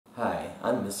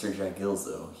I'm Mr.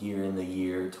 Jygilzo, here in the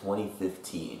year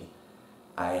 2015.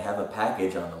 I have a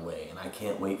package on the way, and I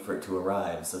can't wait for it to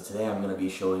arrive, so today I'm going to be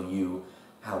showing you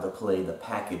how to play the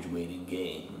package waiting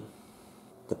game.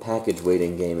 The package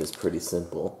waiting game is pretty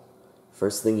simple.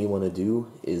 First thing you want to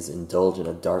do is indulge in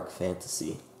a dark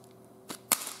fantasy.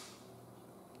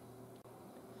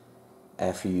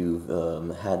 After you've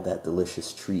had that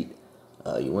delicious treat,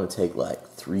 you want to take like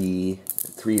three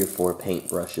or four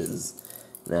paintbrushes.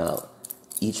 Now,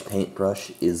 each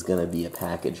paintbrush is going to be a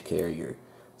package carrier.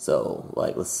 So,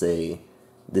 like, let's say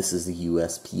this is the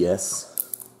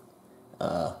USPS.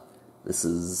 This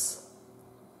is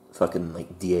fucking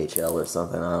like DHL or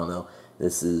something, I don't know.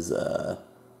 This is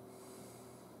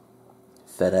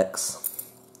FedEx.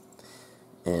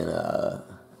 And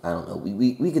I don't know,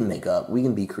 we can we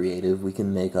can be creative, we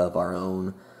can make up our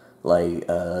own, like,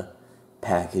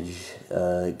 package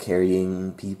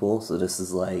carrying people. So this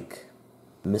is like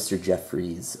Mr.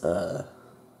 Jeffrey's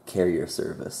carrier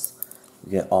service.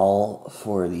 We get all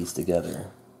four of these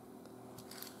together.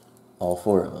 All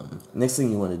four of them. Next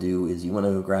thing you want to do is you want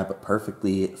to grab a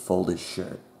perfectly folded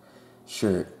shirt,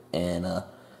 and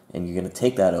you're gonna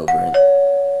take that over and,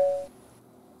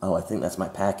 oh, I think that's my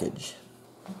package.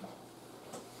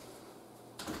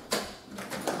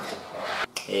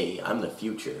 Hey, I'm the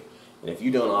future, and if you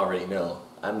don't already know,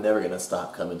 I'm never gonna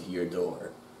stop coming to your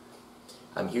door.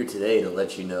 I'm here today to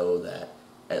let you know that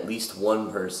at least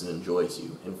one person enjoys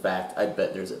you. In fact, I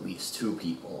bet there's at least two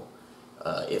people,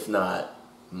 if not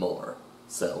more.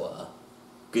 So,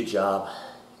 good job.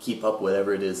 Keep up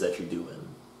whatever it is that you're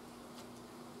doing.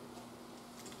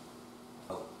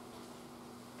 Oh,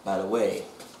 by the way,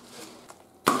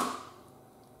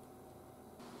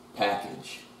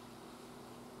 package.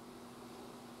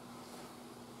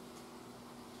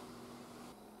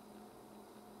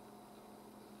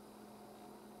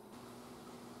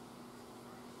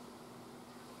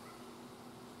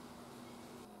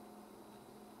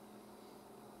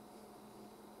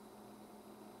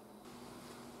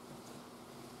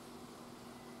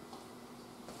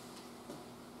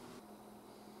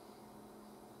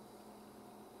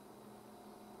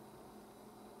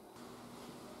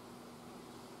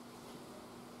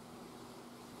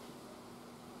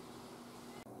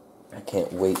 I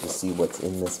can't wait to see what's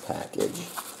in this package.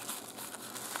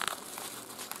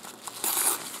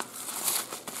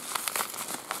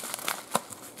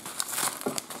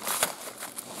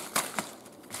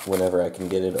 Whenever I can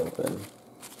get it open.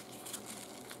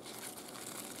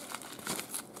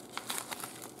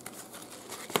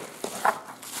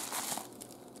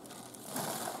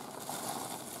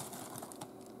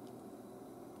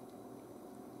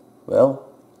 Well,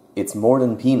 it's more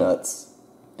than peanuts,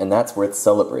 and that's worth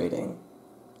celebrating.